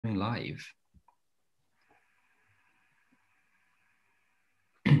Live.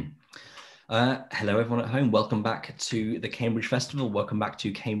 Hello everyone at home, welcome back to the Cambridge Festival, welcome back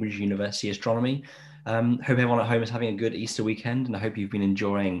to Cambridge University Astronomy. Hope everyone at home is having a good Easter weekend, and I hope you've been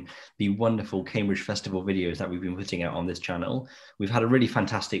enjoying the wonderful Cambridge Festival videos that we've been putting out on this channel. We've had a really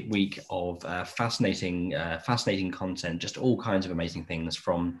fantastic week of fascinating content, just all kinds of amazing things,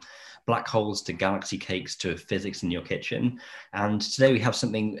 from black holes to galaxy cakes to physics in your kitchen. And today we have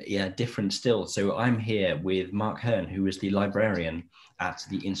something different still. So I'm here with Mark Hurn, who is the librarian at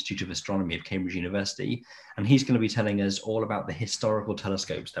the Institute of Astronomy of Cambridge University. And he's going to be telling us all about the historical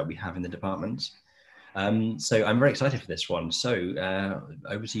telescopes that we have in the department. So I'm very excited for this one. So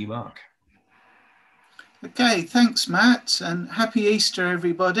over to you, Mark. Okay, thanks, Matt, and happy Easter,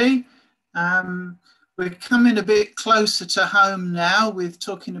 everybody. We're coming a bit closer to home now with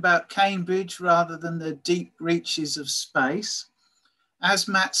talking about Cambridge rather than the deep reaches of space. As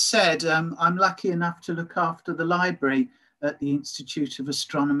Matt said, I'm lucky enough to look after the library at the Institute of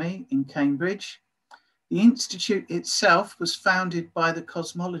Astronomy in Cambridge. The institute itself was founded by the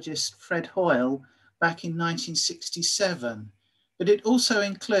cosmologist Fred Hoyle back in 1967, but it also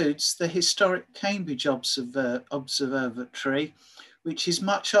includes the historic Cambridge Observatory, which is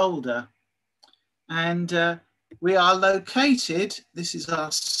much older. And we are located, this is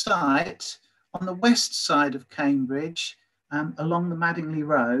our site, on the west side of Cambridge, along the Madingley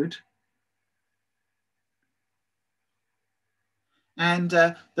Road. And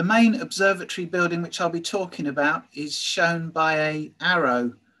the main observatory building, which I'll be talking about, is shown by an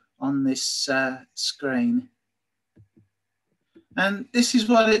arrow on this screen. And this is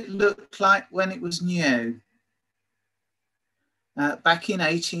what it looked like when it was new, back in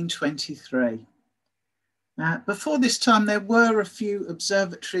 1823. Before this time, there were a few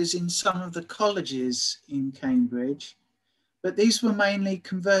observatories in some of the colleges in Cambridge, but these were mainly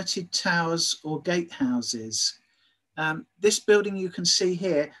converted towers or gatehouses. This building you can see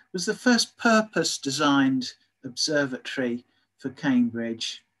here was the first purpose-designed observatory for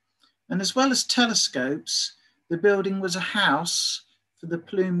Cambridge. And as well as telescopes, the building was a house for the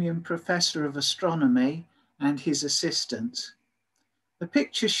Plumian Professor of Astronomy and his assistant. The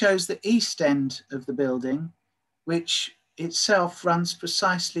picture shows the east end of the building, which itself runs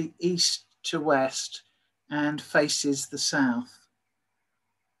precisely east to west and faces the south.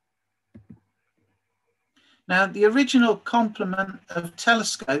 Now, the original complement of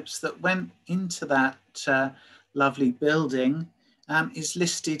telescopes that went into that lovely building is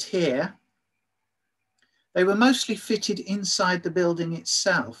listed here. They were mostly fitted inside the building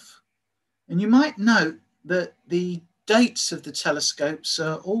itself. And you might note that the dates of the telescopes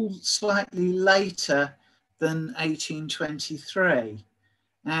are all slightly later than 1823.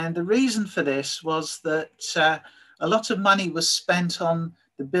 And the reason for this was that a lot of money was spent on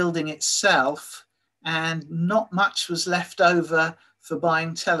the building itself, and not much was left over for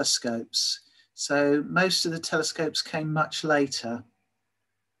buying telescopes. So most of the telescopes came much later.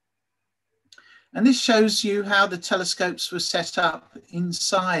 And this shows you how the telescopes were set up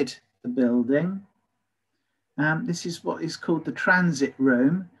inside the building. This is what is called the transit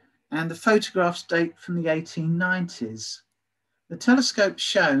room, and the photographs date from the 1890s. The telescope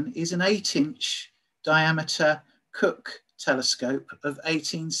shown is an 8-inch diameter Cooke telescope of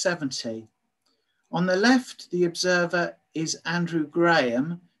 1870. On the left, the observer is Andrew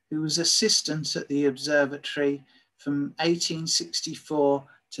Graham, who was assistant at the observatory from 1864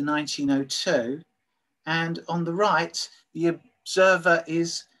 to 1902. And on the right, the observer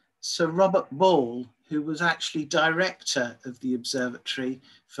is Sir Robert Ball, who was actually director of the observatory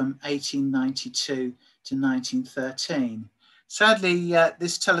from 1892 to 1913. Sadly,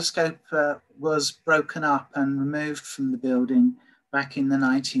 this telescope was broken up and removed from the building back in the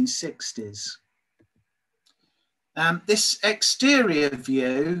 1960s. This exterior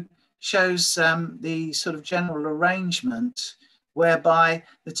view shows the sort of general arrangement whereby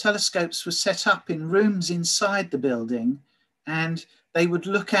the telescopes were set up in rooms inside the building, and they would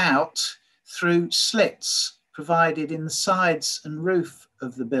look out through slits provided in the sides and roof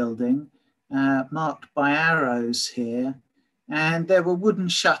of the building, marked by arrows here. And there were wooden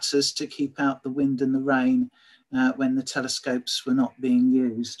shutters to keep out the wind and the rain when the telescopes were not being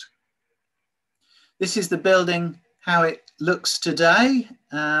used. This is the building, how it looks today.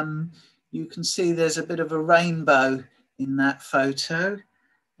 You can see there's a bit of a rainbow in that photo.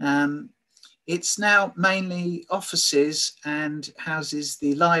 It's now mainly offices and houses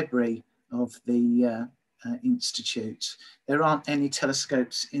the library of the Institute. There aren't any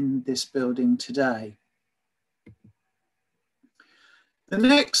telescopes in this building today. The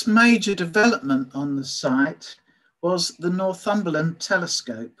next major development on the site was the Northumberland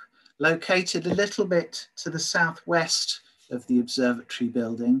telescope, located a little bit to the southwest of the observatory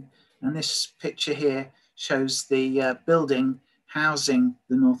building. And this picture here shows the building housing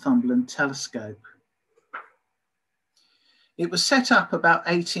the Northumberland telescope. It was set up about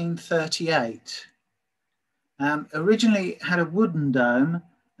 1838. Originally it had a wooden dome.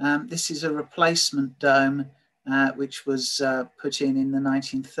 This is a replacement dome which was put in the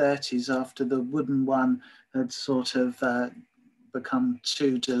 1930s after the wooden one had sort of become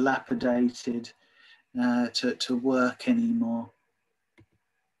too dilapidated to work anymore.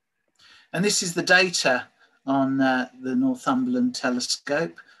 And this is the data on the Northumberland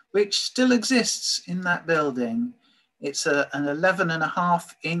telescope, which still exists in that building. It's an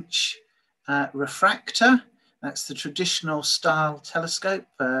 11.5-inch refractor. That's the traditional style telescope,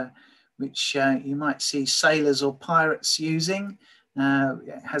 which you might see sailors or pirates using.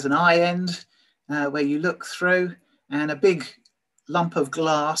 It has an eye end where you look through, and a big lump of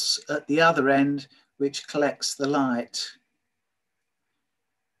glass at the other end, which collects the light.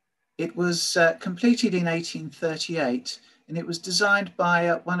 It was completed in 1838, and it was designed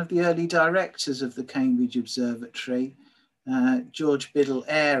by one of the early directors of the Cambridge Observatory, George Biddle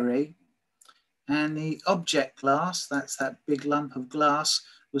Airy. And the object glass, that's that big lump of glass,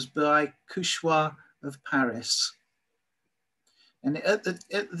 was by Couchoir of Paris. And at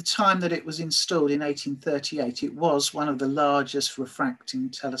the time that it was installed in 1838, it was one of the largest refracting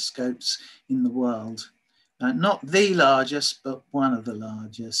telescopes in the world. Not the largest, but one of the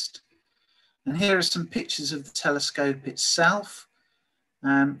largest. And here are some pictures of the telescope itself.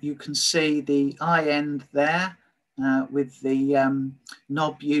 You can see the eye end there with the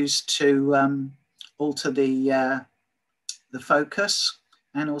knob used to alter the focus,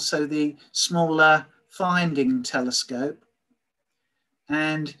 and also the smaller finding telescope.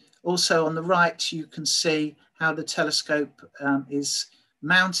 And also on the right, you can see how the telescope is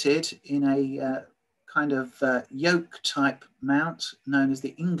mounted in a kind of yoke type mount known as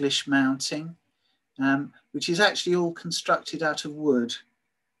the English mounting, which is actually all constructed out of wood.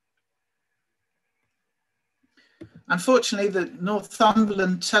 Unfortunately, the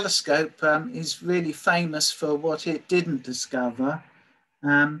Northumberland telescope is really famous for what it didn't discover,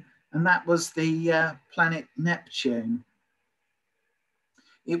 and that was the planet Neptune.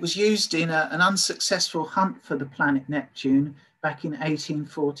 It was used in an unsuccessful hunt for the planet Neptune back in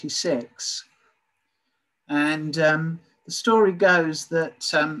 1846. And the story goes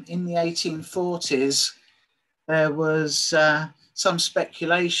that in the 1840s, there was some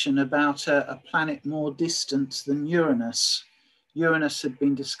speculation about a planet more distant than Uranus. Uranus had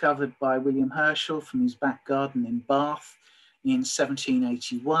been discovered by William Herschel from his back garden in Bath in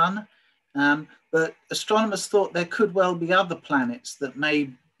 1781. But astronomers thought there could well be other planets that may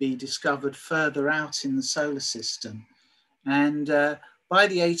be discovered further out in the solar system. And by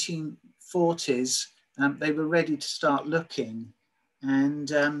the 1840s, they were ready to start looking. And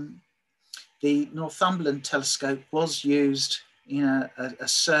the Northumberland telescope was used in a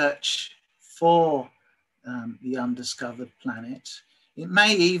search for the undiscovered planet. It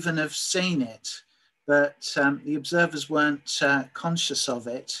may even have seen it, but the observers weren't conscious of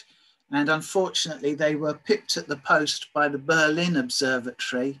it. And unfortunately, they were pipped at the post by the Berlin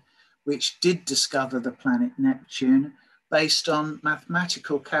Observatory, which did discover the planet Neptune based on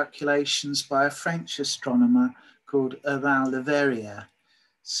mathematical calculations by a French astronomer called Urbain Le Verrier.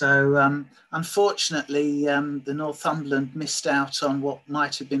 So unfortunately, the Northumberland missed out on what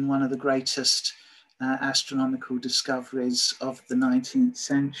might have been one of the greatest astronomical discoveries of the 19th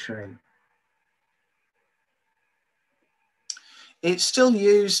century. It's still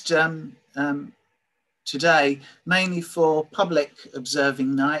used today, mainly for public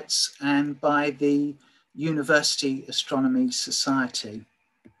observing nights and by the University Astronomy Society.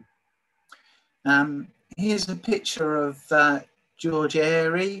 Here's a picture of George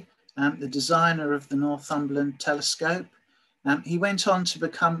Airy, the designer of the Northumberland telescope. He went on to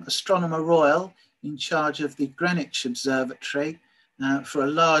become Astronomer Royal in charge of the Greenwich Observatory for a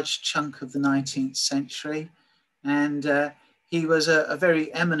large chunk of the 19th century. And he was a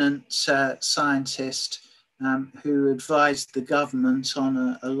very eminent scientist who advised the government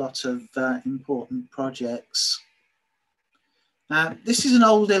on a lot of important projects. This is an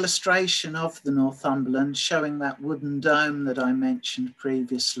old illustration of the Northumberland showing that wooden dome that I mentioned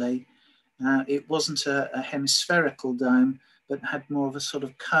previously. It wasn't a hemispherical dome, but had more of a sort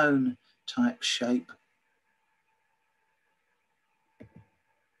of cone type shape.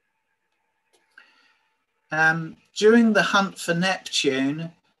 During the hunt for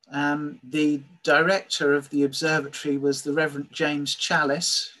Neptune, the director of the observatory was the Reverend James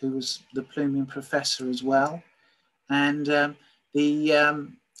Challis, who was the Plumian professor as well. And the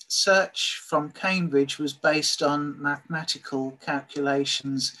search from Cambridge was based on mathematical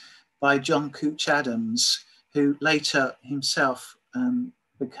calculations by John Couch Adams, who later himself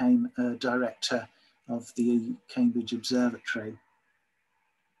became a director of the Cambridge Observatory.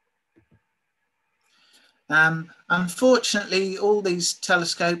 Unfortunately, all these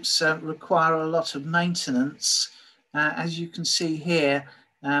telescopes require a lot of maintenance. As you can see here,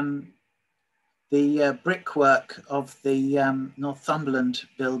 the brickwork of the Northumberland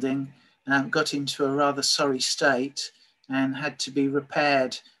building got into a rather sorry state and had to be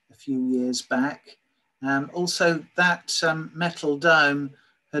repaired a few years back. Also, that metal dome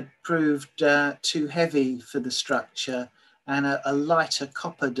had proved too heavy for the structure, and a lighter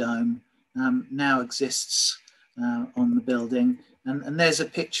copper dome now exists on the building. And there's a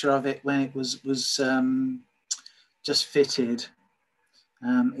picture of it when it was just fitted.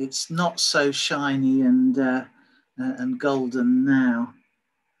 It's not so shiny and golden now.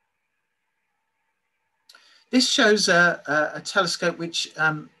 This shows a telescope which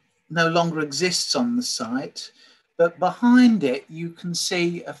no longer exists on the site, but behind it you can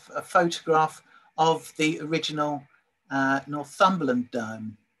see a photograph of the original Northumberland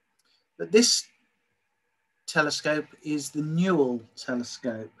dome. But this telescope is the Newell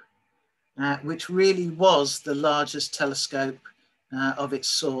telescope, which really was the largest telescope of its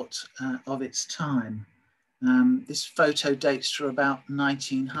sort of its time. This photo dates to about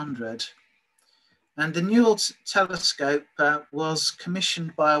 1900. And the Newell telescope was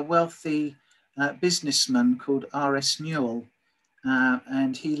commissioned by a wealthy businessman called R.S. Newell,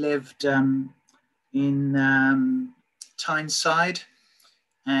 and he lived in Tyneside,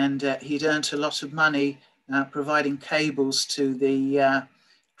 and he'd earned a lot of money providing cables to the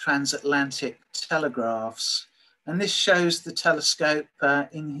transatlantic telegraphs. And this shows the telescope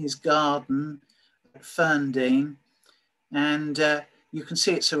in his garden at Ferndean. And you can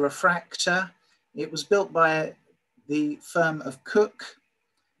see it's a refractor. It was built by the firm of Cook,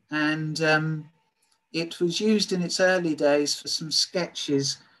 and it was used in its early days for some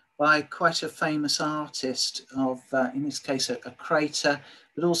sketches by quite a famous artist of, in this case, a crater,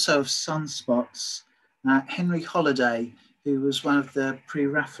 but also of sunspots, Henry Holliday, who was one of the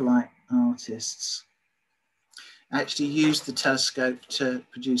pre-Raphaelite artists. Actually used the telescope to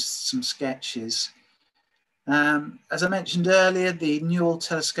produce some sketches. As I mentioned earlier, the Newell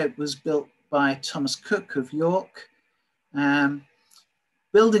telescope was built by Thomas Cook of York.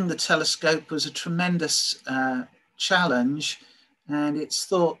 Building the telescope was a tremendous challenge, and it's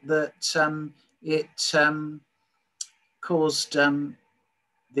thought that it caused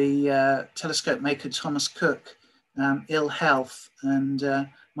the telescope maker Thomas Cook ill health and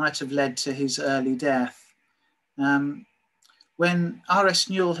might have led to his early death. When R.S.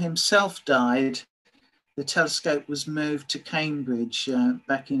 Newell himself died, the telescope was moved to Cambridge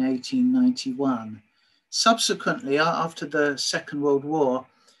back in 1891. Subsequently, after the Second World War,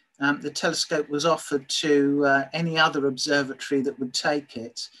 the telescope was offered to any other observatory that would take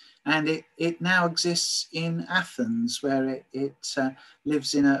it. And it now exists in Athens, where it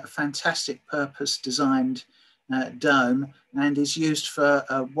lives in a fantastic purpose-designed dome and is used for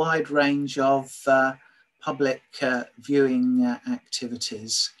a wide range of public viewing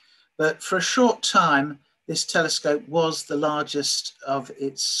activities. But for a short time, this telescope was the largest of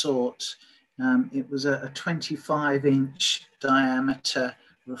its sort. It was a 25-inch diameter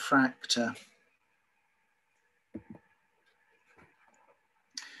refractor.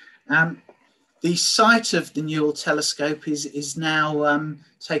 The site of the Newell telescope is now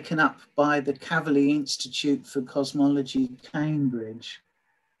taken up by the Kavli Institute for Cosmology, Cambridge.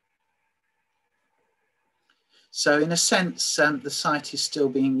 So in a sense, the site is still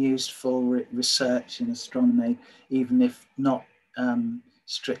being used for research in astronomy, even if not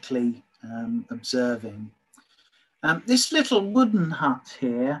strictly observing. This little wooden hut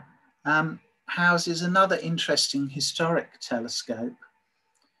here houses another interesting historic telescope.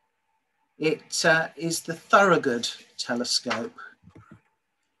 It is the Thorogood telescope,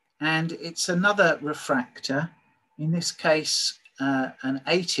 and it's another refractor, in this case an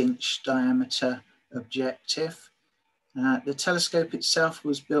 8-inch diameter objective. The telescope itself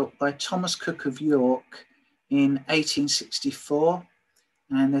was built by Thomas Cook of York in 1864,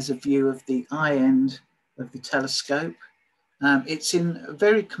 and there's a view of the eye end of the telescope. It's in a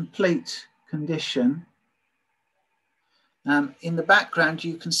very complete condition. In the background,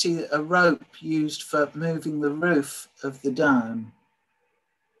 you can see a rope used for moving the roof of the dome.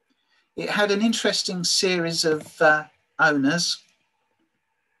 It had an interesting series of owners.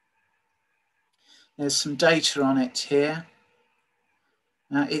 There's some data on it here.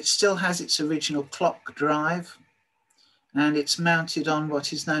 It still has its original clock drive. and it's mounted on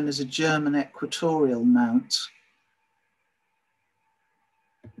what is known as a German equatorial mount.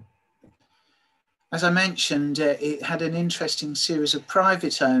 As I mentioned, it had an interesting series of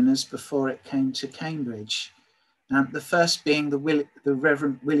private owners before it came to Cambridge. The first being the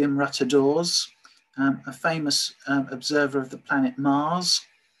Reverend William Rutter Dawes, a famous observer of the planet Mars.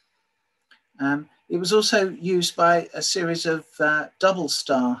 It was also used by a series of double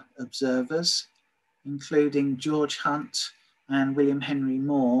star observers, including George Hunt and William Henry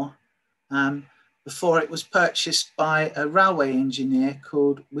Moore, before it was purchased by a railway engineer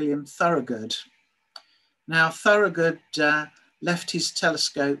called William Thorogood. Now, Thorogood left his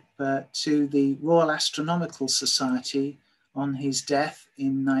telescope to the Royal Astronomical Society on his death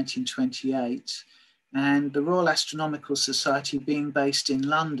in 1928, and the Royal Astronomical Society, being based in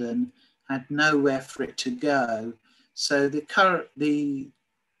London, had nowhere for it to go. So the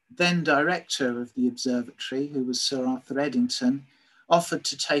then director of the observatory, who was Sir Arthur Eddington, offered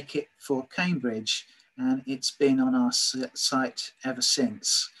to take it for Cambridge, and it's been on our site ever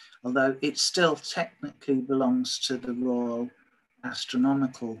since, although it still technically belongs to the Royal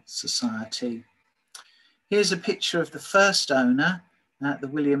Astronomical Society. Here's a picture of the first owner, the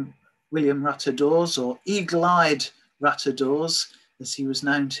William Rutter Dawes, or Eagle-Eyed Rutter Dawes, as he was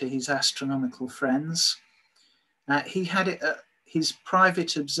known to his astronomical friends. He had it at his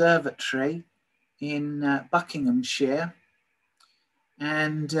private observatory in Buckinghamshire,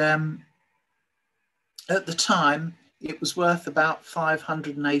 and at the time it was worth about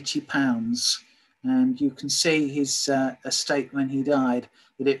 £580, and you can see his estate when he died,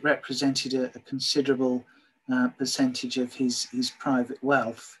 that it represented a considerable percentage of his private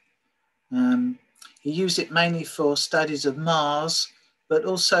wealth. He used it mainly for studies of Mars, but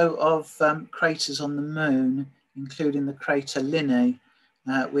also of craters on the moon, including the crater Linne,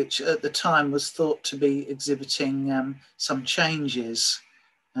 which at the time was thought to be exhibiting some changes,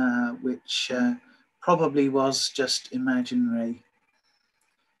 which probably was just imaginary.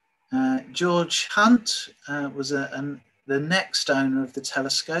 George Hunt was the next owner of the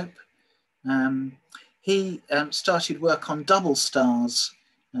telescope. He started work on double stars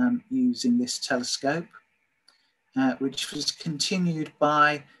using this telescope, which was continued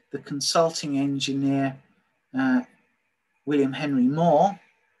by the consulting engineer William Henry Moore.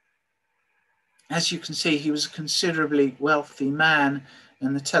 As you can see, he was a considerably wealthy man,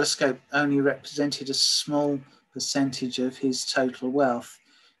 and the telescope only represented a small percentage of his total wealth.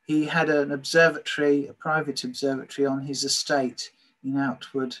 He had an observatory, a private observatory on his estate in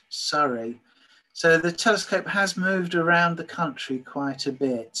Outwood, Surrey. So the telescope has moved around the country quite a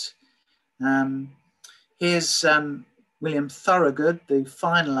bit. Here's William Thorogood, the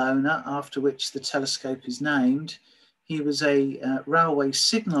final owner, after which the telescope is named. He was a railway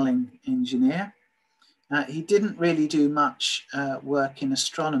signalling engineer. He didn't really do much work in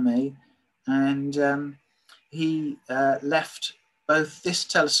astronomy, and he left both this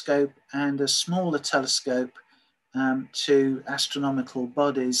telescope and a smaller telescope to astronomical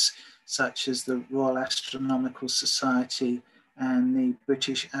bodies such as the Royal Astronomical Society and the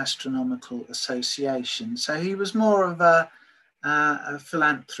British Astronomical Association. So he was more of a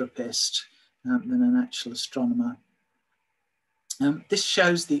philanthropist than an actual astronomer. This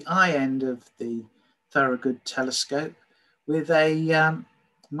shows the eye end of the Thorogood telescope with a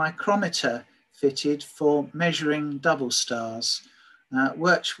micrometer fitted for measuring double stars,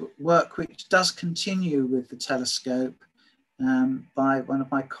 work which does continue with the telescope by one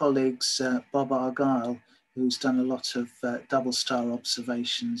of my colleagues, Bob Argyle, who's done a lot of double star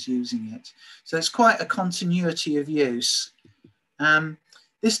observations using it. So it's quite a continuity of use.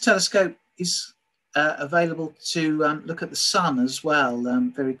 This telescope is available to look at the sun as well,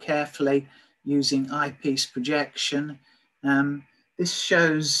 very carefully, using eyepiece projection. This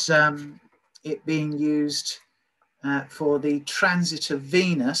shows it being used for the transit of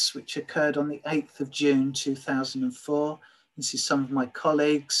Venus, which occurred on the 8th of June 2004. This is some of my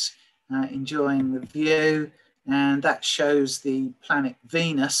colleagues enjoying the view, and that shows the planet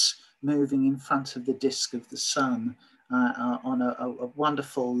Venus moving in front of the disk of the sun on a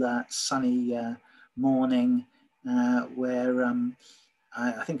wonderful sunny morning where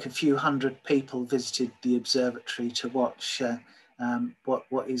I think a few hundred people visited the observatory to watch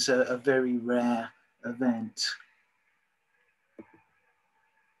what is a very rare event.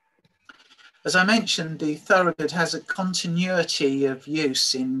 As I mentioned, the Thorogood has a continuity of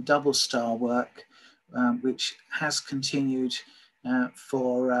use in double star work, which has continued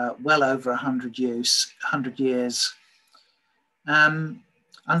for well over 100 years.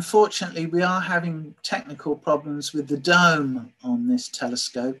 Unfortunately, we are having technical problems with the dome on this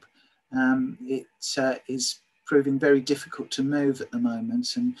telescope. It is proving very difficult to move at the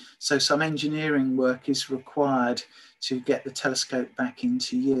moment. And so some engineering work is required to get the telescope back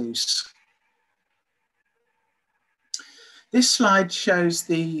into use. This slide shows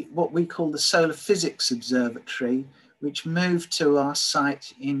what we call the Solar Physics Observatory, which moved to our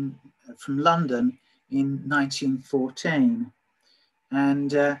site from London in 1914.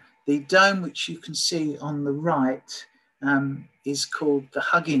 And the dome, which you can see on the right, is called the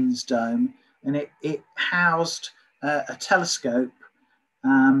Huggins Dome, and it housed a telescope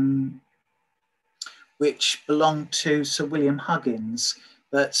which belonged to Sir William Huggins.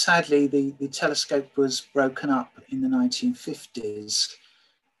 But sadly, the telescope was broken up in the 1950s.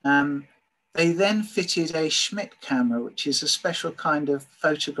 They then fitted a Schmidt camera, which is a special kind of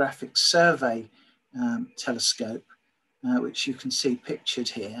photographic survey telescope, which you can see pictured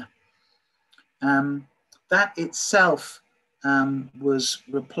here. That itself was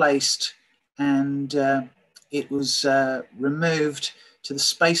replaced, and it was removed to the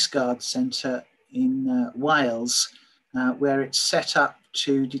Space Guard Centre in Wales, where it's set up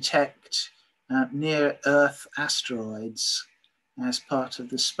to detect near-Earth asteroids as part of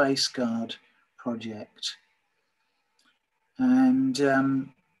the Space Guard project. And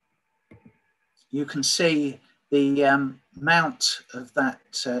you can see the mount of that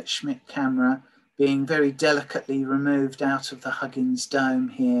Schmidt camera being very delicately removed out of the Huggins Dome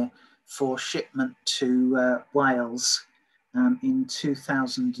here for shipment to Wales in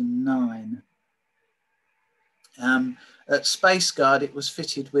 2009. At Space Guard, it was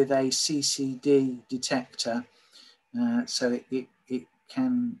fitted with a CCD detector, so it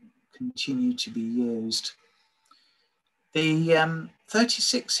can continue to be used. The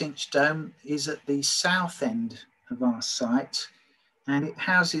 36-inch dome is at the south end of our site, and it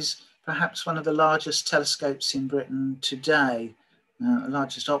houses perhaps one of the largest telescopes in Britain today,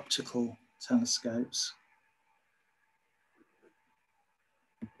 largest optical telescopes.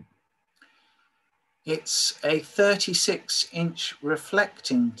 It's a 36-inch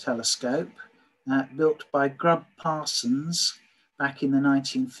reflecting telescope built by Grubb Parsons back in the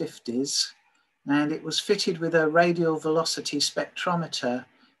 1950s, and it was fitted with a radial velocity spectrometer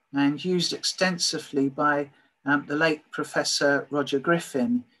and used extensively by the late Professor Roger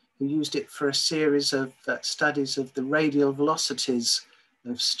Griffin, who used it for a series of studies of the radial velocities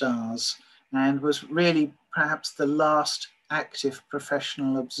of stars, and was really perhaps the last active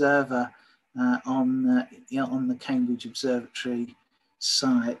professional observer on the Cambridge Observatory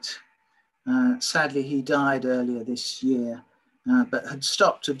site. Sadly, he died earlier this year, but had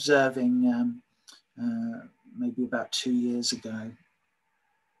stopped observing maybe about 2 years ago.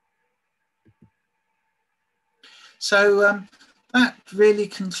 So that really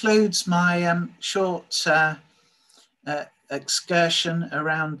concludes my short excursion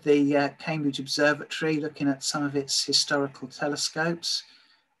around the Cambridge Observatory, looking at some of its historical telescopes.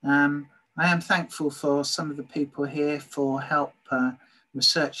 I am thankful for some of the people here for help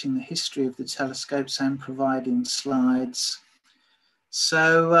researching the history of the telescopes and providing slides.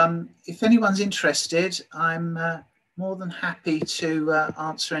 So if anyone's interested, I'm more than happy to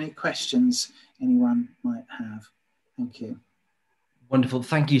answer any questions anyone might have. Thank you. Wonderful.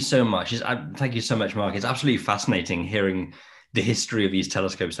 Thank you so much. Thank you so much, Mark. It's absolutely fascinating hearing the history of these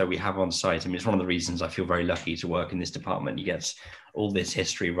telescopes that we have on site. I mean, it's one of the reasons I feel very lucky to work in this department. You get all this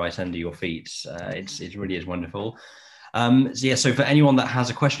history right under your feet. It really is wonderful. So for anyone that has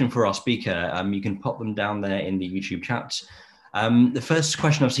a question for our speaker, you can pop them down there in the YouTube chat. The first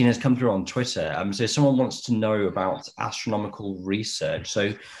question I've seen has come through on Twitter. So someone wants to know about astronomical research.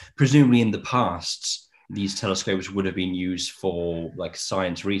 So presumably in the past, these telescopes would have been used for like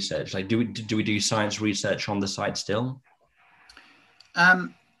science research. Like, do we do science research on the site still?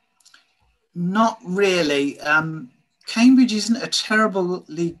 Not really. Cambridge isn't a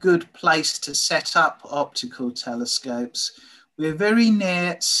terribly good place to set up optical telescopes. We're very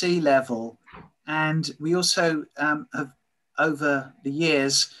near sea level, and we also have, over the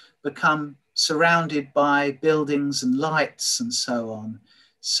years, become surrounded by buildings and lights and so on.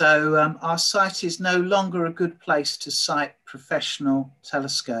 So our site is no longer a good place to site professional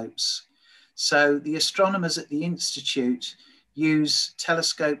telescopes. So the astronomers at the Institute use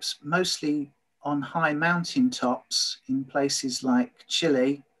telescopes mostly on high mountain tops in places like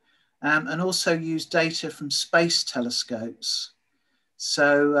Chile, and also use data from space telescopes.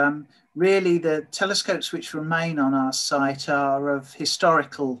 So really the telescopes which remain on our site are of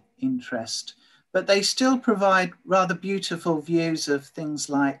historical interest, but they still provide rather beautiful views of things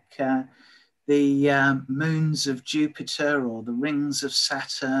like the moons of Jupiter or the rings of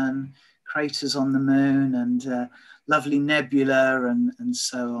Saturn, craters on the moon, and lovely nebula and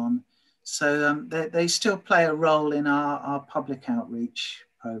so on. So they still play a role in our public outreach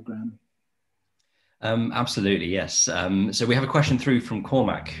program. Absolutely, yes. So we have a question through from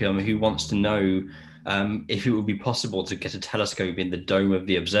Cormac, who wants to know if it would be possible to get a telescope in the dome of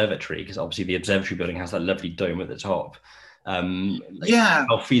the observatory, because obviously the observatory building has that lovely dome at the top. Yeah,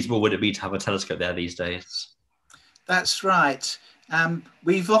 how feasible would it be to have a telescope there these days? that's right.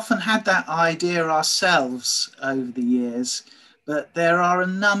 We've often had that idea ourselves over the years, but there are a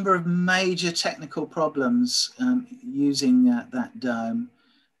number of major technical problems using that dome.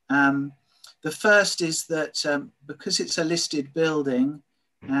 The first is that because it's a listed building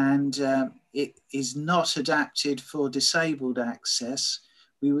and it is not adapted for disabled access,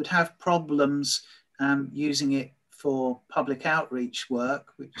 we would have problems using it for public outreach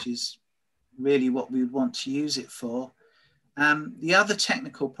work, which is really what we would want to use it for. The other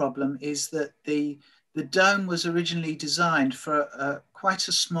technical problem is that the dome was originally designed for quite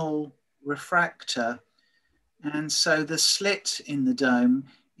a small refractor, and so the slit in the dome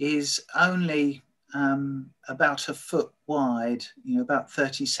is only about a foot wide, about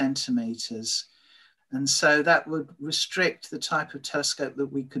 30 centimeters. And so that would restrict the type of telescope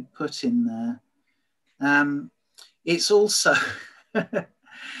that we could put in there. It's also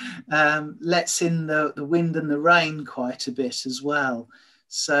lets in the wind and the rain quite a bit as well.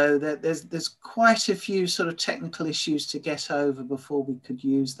 So there's quite a few sort of technical issues to get over before we could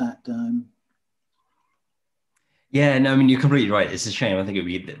use that dome. Yeah, no, I mean, you're completely right. It's a shame. I think it would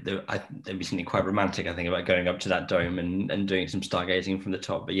be there'd be something quite romantic, I think, about going up to that dome and doing some stargazing from the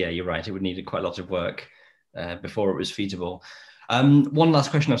top. But yeah, you're right. It would need quite a lot of work before it was feasible. One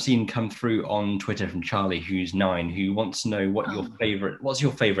last question I've seen come through on Twitter from Charlie, who's 9, who wants to know what's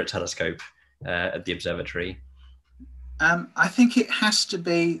your favorite telescope at the observatory? I think it has to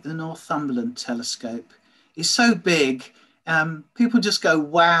be the Northumberland telescope. It's so big. People just go,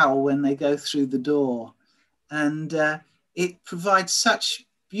 wow, when they go through the door. And it provides such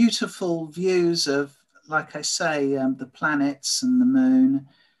beautiful views of, like I say, the planets and the moon.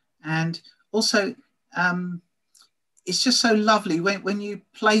 And also, it's just so lovely when you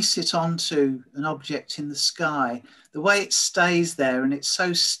place it onto an object in the sky, the way it stays there, and it's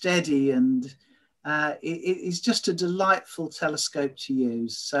so steady, and it is just a delightful telescope to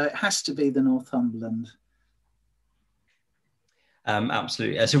use. So it has to be the Northumberland.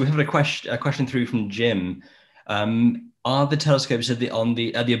 Absolutely. So we have a question through from Jim. Are the telescopes at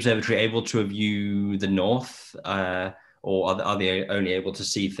the observatory able to view the north, or are they only able to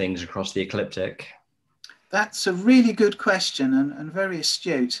see things across the ecliptic? That's a really good question and very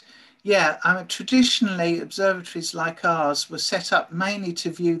astute. Yeah, traditionally observatories like ours were set up mainly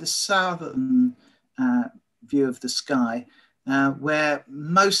to view the southern view of the sky, where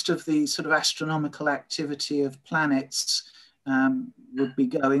most of the sort of astronomical activity of planets would be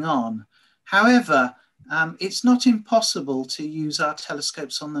going on. However, it's not impossible to use our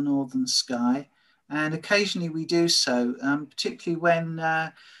telescopes on the northern sky, and occasionally we do so, particularly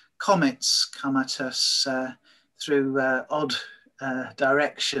when comets come at us through odd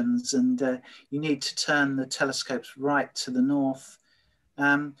directions, and you need to turn the telescopes right to the north.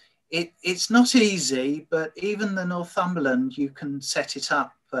 It's not easy, but even the Northumberland, you can set it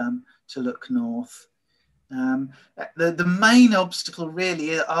up to look north. The main obstacle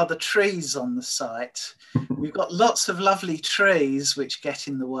really are the trees on the site. We've got lots of lovely trees which get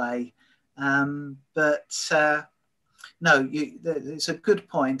in the way, but no, it's a good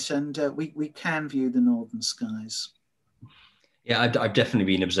point, and we can view the northern skies. Yeah, I've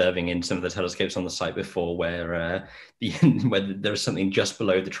definitely been observing in some of the telescopes on the site before where where there's something just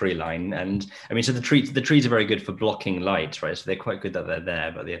below the tree line, and I mean, so the trees are very good for blocking light, right? So they're quite good that they're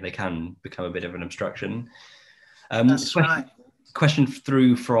there, but they can become a bit of an obstruction. That's right. Question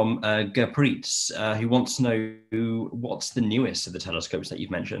through from Gurpreet, who wants to know what's the newest of the telescopes that you've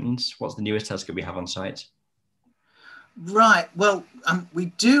mentioned. What's the newest telescope we have on site? Right, well, we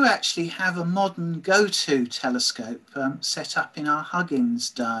do actually have a modern go-to telescope set up in our Huggins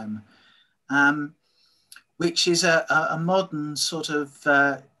dome, which is a modern sort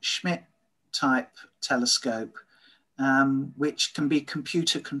of Schmidt type telescope, which can be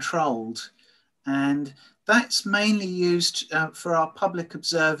computer controlled. And that's mainly used for our public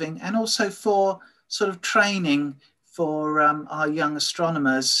observing, and also for sort of training for our young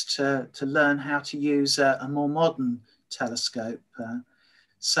astronomers to learn how to use a more modern telescope.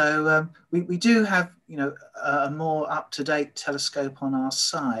 So we do have, a more up-to-date telescope on our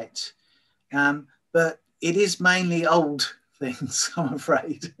site, but it is mainly old things, I'm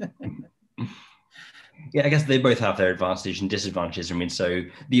afraid. Yeah, I guess they both have their advantages and disadvantages. I mean, so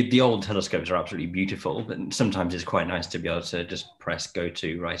the old telescopes are absolutely beautiful, but sometimes it's quite nice to be able to just press go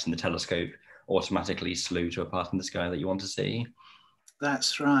to, right, and the telescope automatically slew to a part in the sky that you want to see.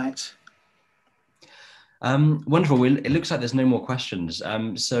 That's right. Wonderful. Well, it looks like there's no more questions.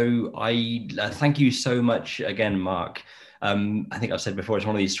 So I thank you so much again, Mark. I think I've said before, it's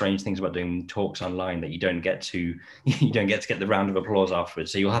one of these strange things about doing talks online that you don't get to get the round of applause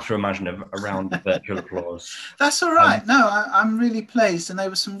afterwards. So you'll have to imagine a round of virtual applause. That's all right. No, I'm really pleased, and there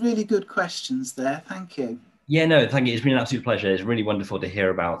were some really good questions there. Thank you. Yeah, no, thank you. It's been an absolute pleasure. It's really wonderful to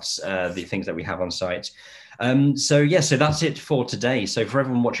hear about the things that we have on site. So that's it for today. So for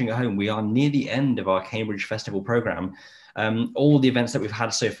everyone watching at home, we are near the end of our Cambridge Festival program. All the events that we've had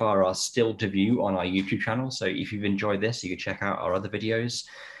so far are still to view on our YouTube channel. So if you've enjoyed this, you can check out our other videos.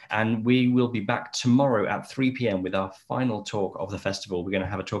 And we will be back tomorrow at 3 p.m. with our final talk of the festival. We're going to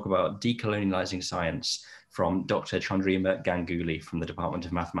have a talk about decolonializing science from Dr. Chandrima Ganguly from the Department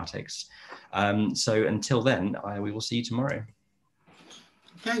of Mathematics. So until then, we will see you tomorrow.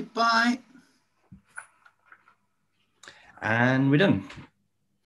 Okay, bye. And we're done.